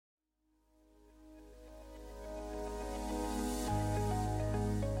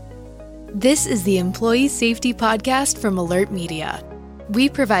This is the Employee Safety Podcast from Alert Media. We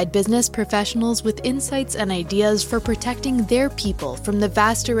provide business professionals with insights and ideas for protecting their people from the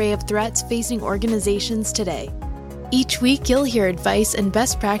vast array of threats facing organizations today. Each week, you'll hear advice and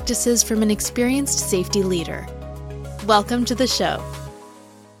best practices from an experienced safety leader. Welcome to the show.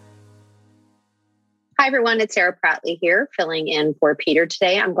 Hi, everyone. It's Sarah Prattley here, filling in for Peter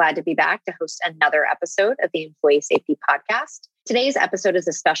today. I'm glad to be back to host another episode of the Employee Safety Podcast. Today's episode is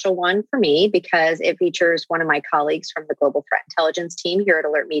a special one for me because it features one of my colleagues from the Global Threat Intelligence team here at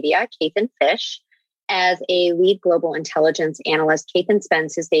Alert Media, Kathan Fish. As a lead global intelligence analyst, Kathan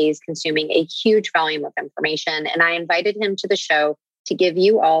spends his days consuming a huge volume of information, and I invited him to the show to give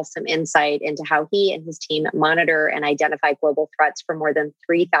you all some insight into how he and his team monitor and identify global threats for more than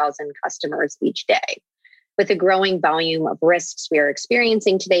 3,000 customers each day. With the growing volume of risks we are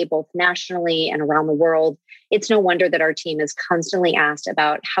experiencing today, both nationally and around the world, it's no wonder that our team is constantly asked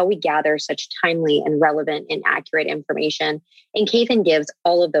about how we gather such timely and relevant and accurate information. And Kathan gives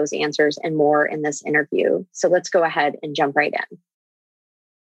all of those answers and more in this interview. So let's go ahead and jump right in.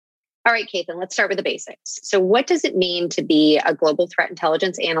 All right, Kathan, let's start with the basics. So what does it mean to be a global threat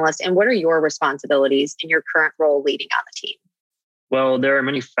intelligence analyst, and what are your responsibilities in your current role leading on the team? Well, there are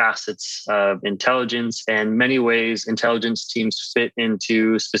many facets of intelligence and many ways intelligence teams fit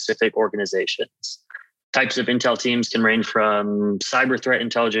into specific organizations. Types of intel teams can range from cyber threat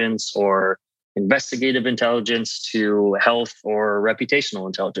intelligence or investigative intelligence to health or reputational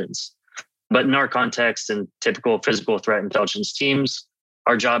intelligence. But in our context and typical physical threat intelligence teams,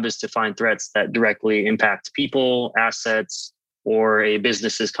 our job is to find threats that directly impact people, assets, or a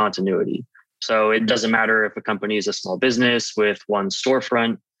business's continuity. So it doesn't matter if a company is a small business with one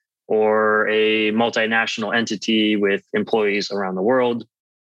storefront or a multinational entity with employees around the world,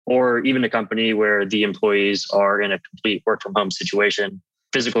 or even a company where the employees are in a complete work from home situation.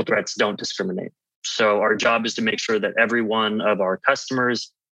 Physical threats don't discriminate. So our job is to make sure that every one of our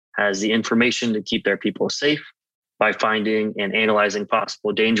customers has the information to keep their people safe by finding and analyzing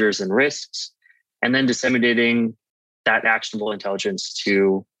possible dangers and risks, and then disseminating that actionable intelligence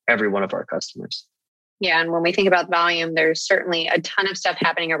to every one of our customers. Yeah. And when we think about volume, there's certainly a ton of stuff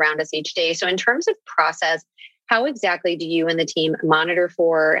happening around us each day. So in terms of process, how exactly do you and the team monitor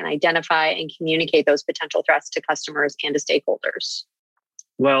for and identify and communicate those potential threats to customers and to stakeholders?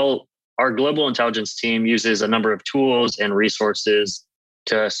 Well, our global intelligence team uses a number of tools and resources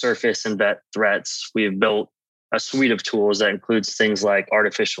to surface and vet threats. We've built a suite of tools that includes things like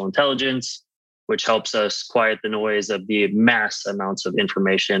artificial intelligence, which helps us quiet the noise of the mass amounts of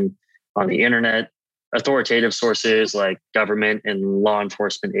information on the internet, authoritative sources like government and law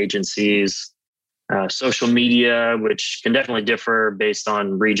enforcement agencies, social media, which can definitely differ based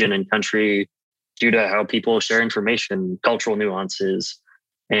on region and country due to how people share information, cultural nuances,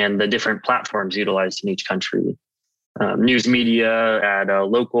 and the different platforms utilized in each country. News media at a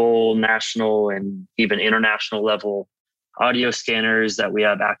local, national, and even international level, audio scanners that we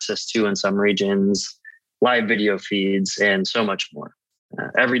have access to in some regions, live video feeds, and so much more.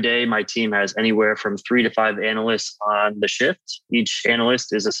 Every day, my team has anywhere from 3 to 5 analysts on the shift. Each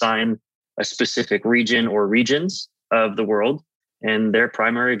analyst is assigned a specific region or regions of the world, and their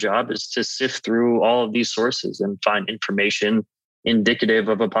primary job is to sift through all of these sources and find information indicative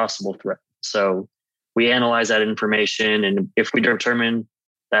of a possible threat. So we analyze that information, and if we determine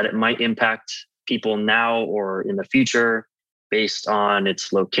that it might impact people now or in the future based on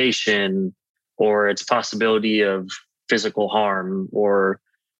its location or its possibility of physical harm or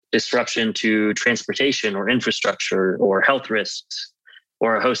disruption to transportation or infrastructure or health risks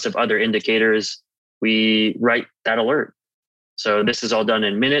or a host of other indicators, we write that alert. So this is all done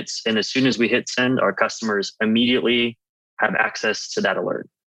in minutes. And as soon as we hit send, our customers immediately have access to that alert.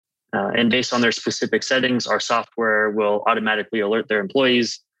 And based on their specific settings, our software will automatically alert their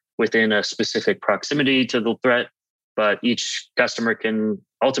employees within a specific proximity to the threat, but each customer can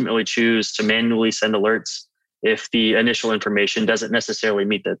ultimately choose to manually send alerts if the initial information doesn't necessarily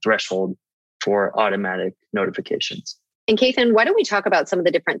meet the threshold for automatic notifications. And Kathan, why don't we talk about some of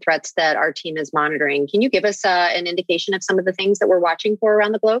the different threats that our team is monitoring? Can you give us an indication of some of the things that we're watching for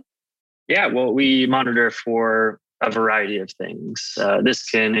around the globe? Yeah, well, we monitor for a variety of things. This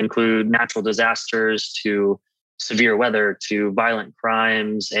can include natural disasters to severe weather to violent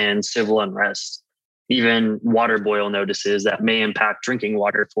crimes and civil unrest, even water boil notices that may impact drinking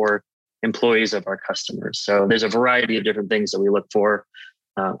water for employees of our customers. So there's a variety of different things that we look for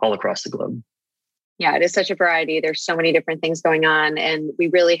all across the globe. Yeah, it is such a variety. There's so many different things going on. And we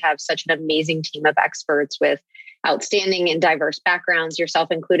really have such an amazing team of experts with outstanding and diverse backgrounds,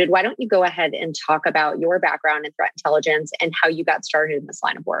 yourself included. Why don't you go ahead and talk about your background in threat intelligence and how you got started in this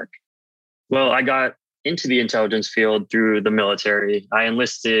line of work? Well, I got into the intelligence field through the military. I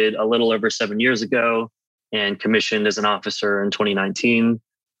enlisted a little over 7 years ago and commissioned as an officer in 2019.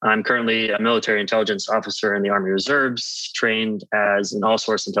 I'm currently a military intelligence officer in the Army Reserves, trained as an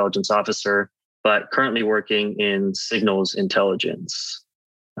all-source intelligence officer, but currently working in signals intelligence.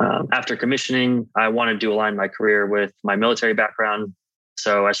 After commissioning, I wanted to align my career with my military background.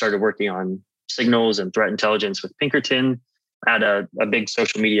 So I started working on signals and threat intelligence with Pinkerton at a big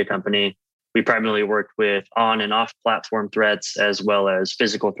social media company. We primarily worked with on and off platform threats as well as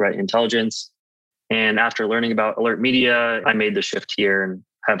physical threat intelligence. And after learning about Alert Media, I made the shift here and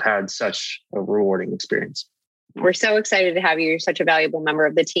have had such a rewarding experience. We're so excited to have you. You're such a valuable member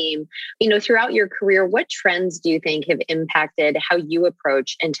of the team. Throughout your career, what trends do you think have impacted how you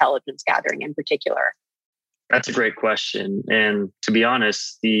approach intelligence gathering in particular? That's a great question. And to be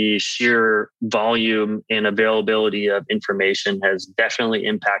honest, the sheer volume and availability of information has definitely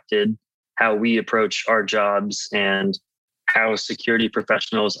impacted how we approach our jobs and how security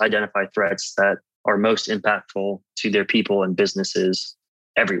professionals identify threats that are most impactful to their people and businesses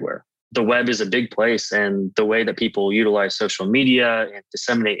everywhere. The web is a big place, and the way that people utilize social media and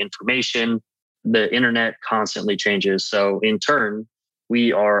disseminate information, the internet constantly changes. So in turn,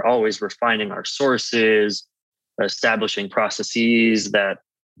 we are always refining our sources, establishing processes that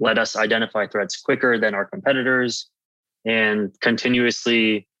let us identify threats quicker than our competitors, and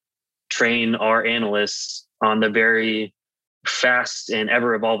continuously train our analysts on the very fast and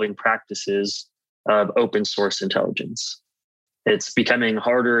ever evolving practices of open source intelligence. It's becoming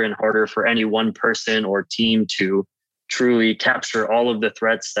harder and harder for any one person or team to truly capture all of the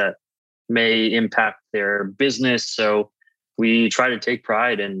threats that may impact their business. So we try to take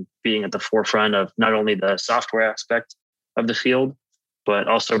pride in being at the forefront of not only the software aspect of the field, but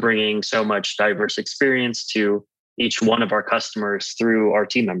also bringing so much diverse experience to each one of our customers through our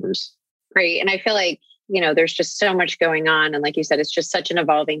team members. Great. And I feel like, there's just so much going on. And like you said, it's just such an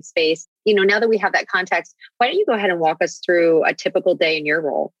evolving space. Now that we have that context, why don't you go ahead and walk us through a typical day in your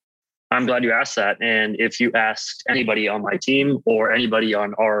role? I'm glad you asked that. And if you asked anybody on my team or anybody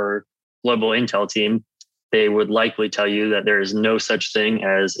on our global intel team, they would likely tell you that there is no such thing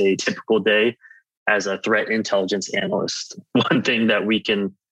as a typical day as a threat intelligence analyst. One thing that we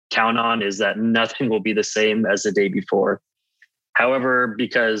can count on is that nothing will be the same as the day before. However,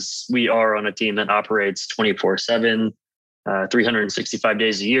 because we are on a team that operates 24/7, 365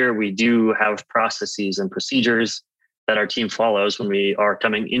 days a year, we do have processes and procedures that our team follows when we are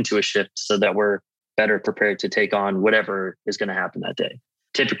coming into a shift so that we're better prepared to take on whatever is going to happen that day.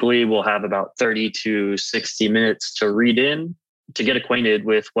 Typically, we'll have about 30 to 60 minutes to read in, to get acquainted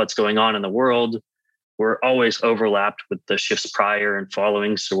with what's going on in the world. We're always overlapped with the shifts prior and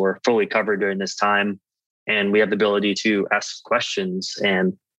following, so we're fully covered during this time. And we have the ability to ask questions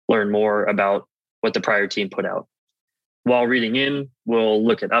and learn more about what the prior team put out. While reading in, we'll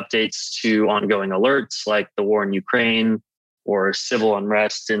look at updates to ongoing alerts like the war in Ukraine or civil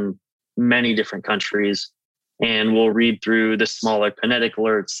unrest in many different countries. And we'll read through the smaller kinetic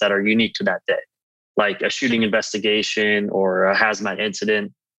alerts that are unique to that day, like a shooting investigation or a hazmat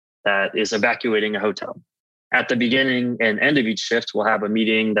incident that is evacuating a hotel. At the beginning and end of each shift, we'll have a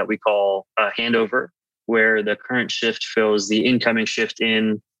meeting that we call a handover, where the current shift fills the incoming shift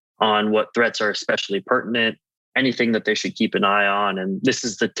in on what threats are especially pertinent, anything that they should keep an eye on. And this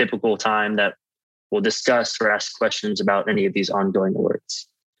is the typical time that we'll discuss or ask questions about any of these ongoing alerts.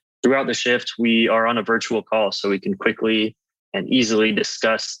 Throughout the shift, we are on a virtual call so we can quickly and easily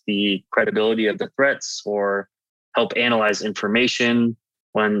discuss the credibility of the threats or help analyze information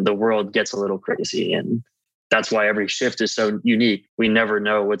when the world gets a little crazy. And that's why every shift is so unique. We never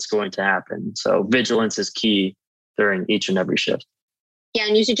know what's going to happen. So vigilance is key during each and every shift. Yeah,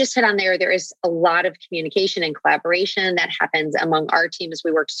 and you just hit on there is a lot of communication and collaboration that happens among our team as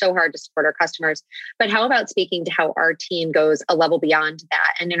we work so hard to support our customers. But how about speaking to how our team goes a level beyond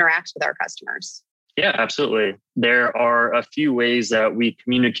that and interacts with our customers? Yeah, absolutely. There are a few ways that we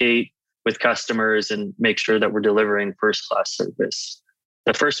communicate with customers and make sure that we're delivering first-class service.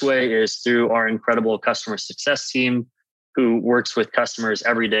 The first way is through our incredible customer success team, who works with customers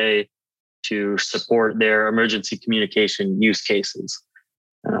every day to support their emergency communication use cases.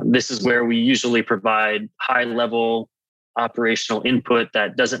 This is where we usually provide high-level operational input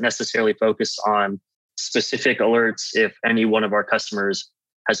that doesn't necessarily focus on specific alerts. If any one of our customers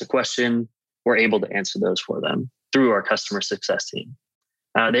has a question, we're able to answer those for them through our customer success team.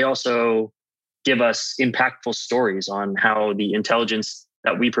 They also give us impactful stories on how the intelligence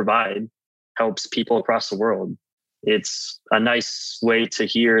that we provide helps people across the world. It's a nice way to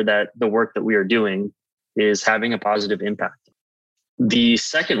hear that the work that we are doing is having a positive impact. The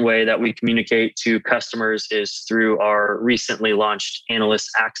second way that we communicate to customers is through our recently launched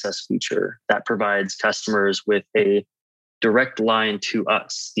Analyst Access feature that provides customers with a direct line to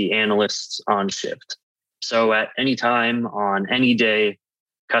us, the analysts on shift. So at any time on any day,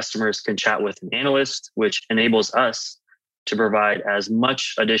 customers can chat with an analyst, which enables us to provide as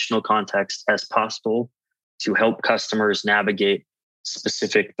much additional context as possible to help customers navigate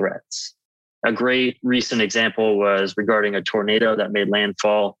specific threats. A great recent example was regarding a tornado that made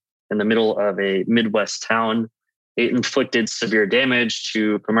landfall in the middle of a Midwest town. It inflicted severe damage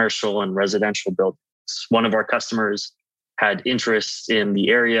to commercial and residential buildings. One of our customers had interest in the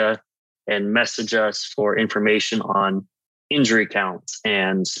area and messaged us for information on injury counts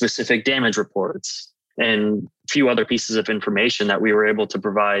and specific damage reports and a few other pieces of information that we were able to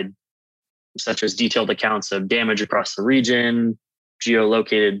provide, such as detailed accounts of damage across the region,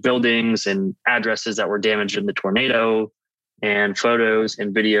 geolocated buildings and addresses that were damaged in the tornado, and photos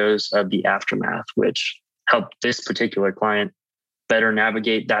and videos of the aftermath, which helped this particular client better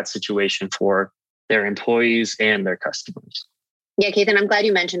navigate that situation for their employees and their customers. Yeah, Keith, and I'm glad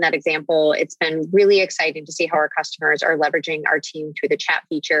you mentioned that example. It's been really exciting to see how our customers are leveraging our team through the chat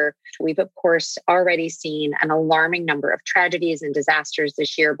feature. We've, of course, already seen an alarming number of tragedies and disasters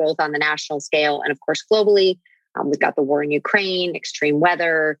this year, both on the national scale and, of course, globally. We've got the war in Ukraine, extreme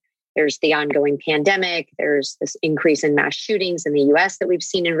weather. There's the ongoing pandemic. There's this increase in mass shootings in the US that we've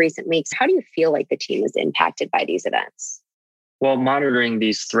seen in recent weeks. How do you feel like the team is impacted by these events? Well, monitoring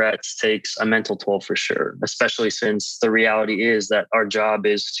these threats takes a mental toll for sure, especially since the reality is that our job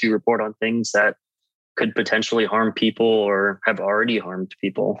is to report on things that could potentially harm people or have already harmed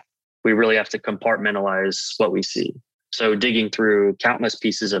people. We really have to compartmentalize what we see. So digging through countless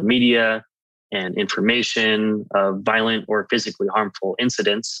pieces of media and information of violent or physically harmful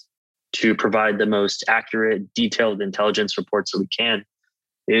incidents to provide the most accurate, detailed intelligence reports that we can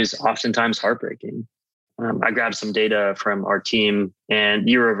is oftentimes heartbreaking. I grabbed some data from our team, and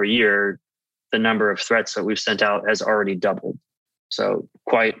year over year, the number of threats that we've sent out has already doubled. So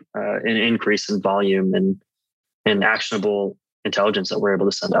quite an increase in volume and actionable intelligence that we're able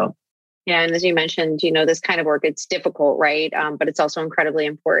to send out. Yeah. And as you mentioned, this kind of work, it's difficult, right? But it's also incredibly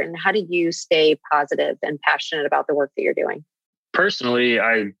important. How do you stay positive and passionate about the work that you're doing? Personally,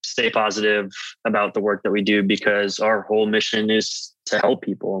 I stay positive about the work that we do because our whole mission is to help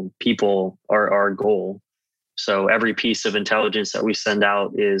people. People are our goal. So every piece of intelligence that we send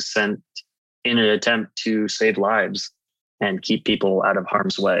out is sent in an attempt to save lives and keep people out of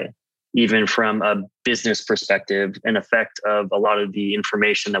harm's way. Even from a business perspective, an effect of a lot of the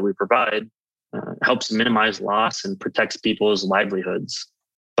information that we provide helps minimize loss and protects people's livelihoods.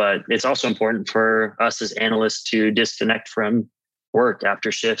 But it's also important for us as analysts to disconnect from work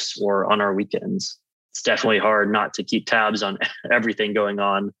after shifts or on our weekends. It's definitely hard not to keep tabs on everything going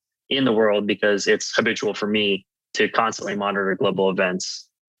on in the world because it's habitual for me to constantly monitor global events.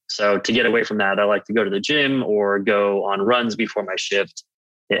 So to get away from that, I like to go to the gym or go on runs before my shift.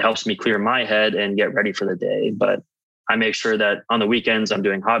 It helps me clear my head and get ready for the day. But I make sure that on the weekends, I'm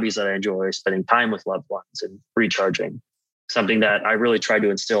doing hobbies that I enjoy, spending time with loved ones and recharging. Something that I really try to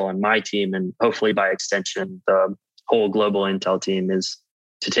instill on my team and hopefully by extension, the whole global intel team is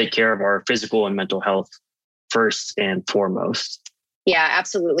to take care of our physical and mental health first and foremost. Yeah,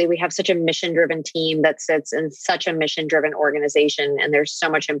 absolutely. We have such a mission-driven team that sits in such a mission-driven organization. And there's so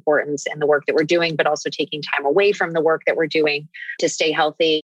much importance in the work that we're doing, but also taking time away from the work that we're doing to stay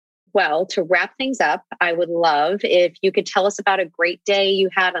healthy. Well, to wrap things up, I would love if you could tell us about a great day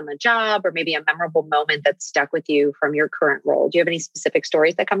you had on the job or maybe a memorable moment that stuck with you from your current role. Do you have any specific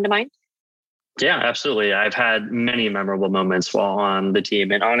stories that come to mind? Yeah, absolutely. I've had many memorable moments while on the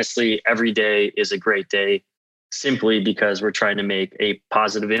team. And honestly, every day is a great day simply because we're trying to make a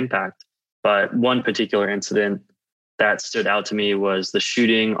positive impact. But one particular incident that stood out to me was the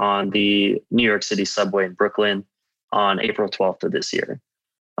shooting on the New York City subway in Brooklyn on April 12th of this year.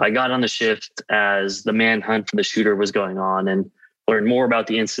 I got on the shift as the manhunt for the shooter was going on and learned more about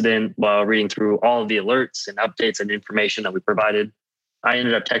the incident while reading through all of the alerts and updates and information that we provided. I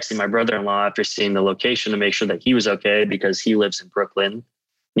ended up texting my brother-in-law after seeing the location to make sure that he was okay because he lives in Brooklyn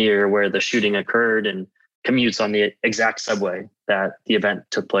near where the shooting occurred and commutes on the exact subway that the event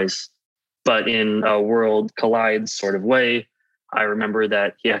took place. But in a world collides sort of way, I remember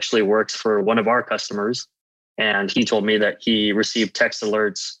that he actually works for one of our customers. And he told me that he received text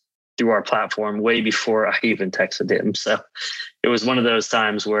alerts through our platform way before I even texted him. So it was one of those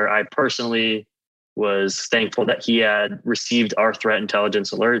times where I personally was thankful that he had received our threat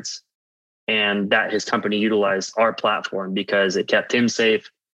intelligence alerts and that his company utilized our platform because it kept him safe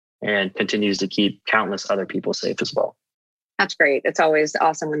and continues to keep countless other people safe as well. That's great. It's always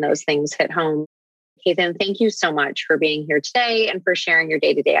awesome when those things hit home. Keithan, thank you so much for being here today and for sharing your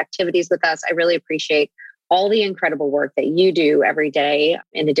day-to-day activities with us. I really appreciate all the incredible work that you do every day,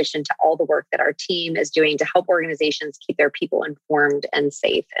 in addition to all the work that our team is doing to help organizations keep their people informed and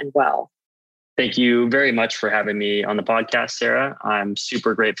safe and well. Thank you very much for having me on the podcast, Sarah. I'm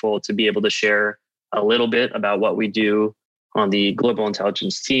super grateful to be able to share a little bit about what we do on the Global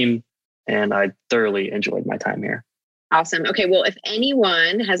Intelligence team, and I thoroughly enjoyed my time here. Awesome. Okay, well, if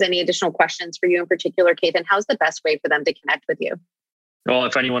anyone has any additional questions for you in particular, Keithan, how's the best way for them to connect with you? Well,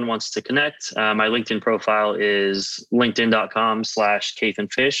 if anyone wants to connect, my LinkedIn profile is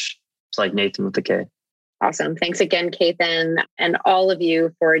linkedin.com/KeithanFish. It's like Nathan with a K. Awesome. Thanks again, Keithan, and all of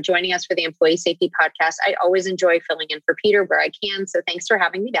you for joining us for the Employee Safety Podcast. I always enjoy filling in for Peter where I can, so thanks for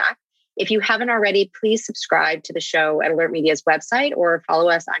having me back. If you haven't already, please subscribe to the show at Alert Media's website or follow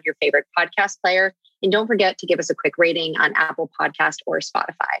us on your favorite podcast player. And don't forget to give us a quick rating on Apple Podcast or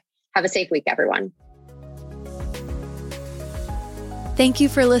Spotify. Have a safe week, everyone. Thank you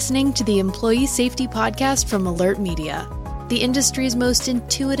for listening to the Employee Safety Podcast from Alert Media, the industry's most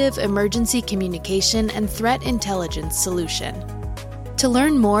intuitive emergency communication and threat intelligence solution. To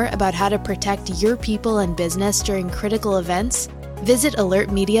learn more about how to protect your people and business during critical events, visit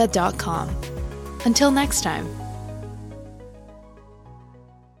alertmedia.com. Until next time.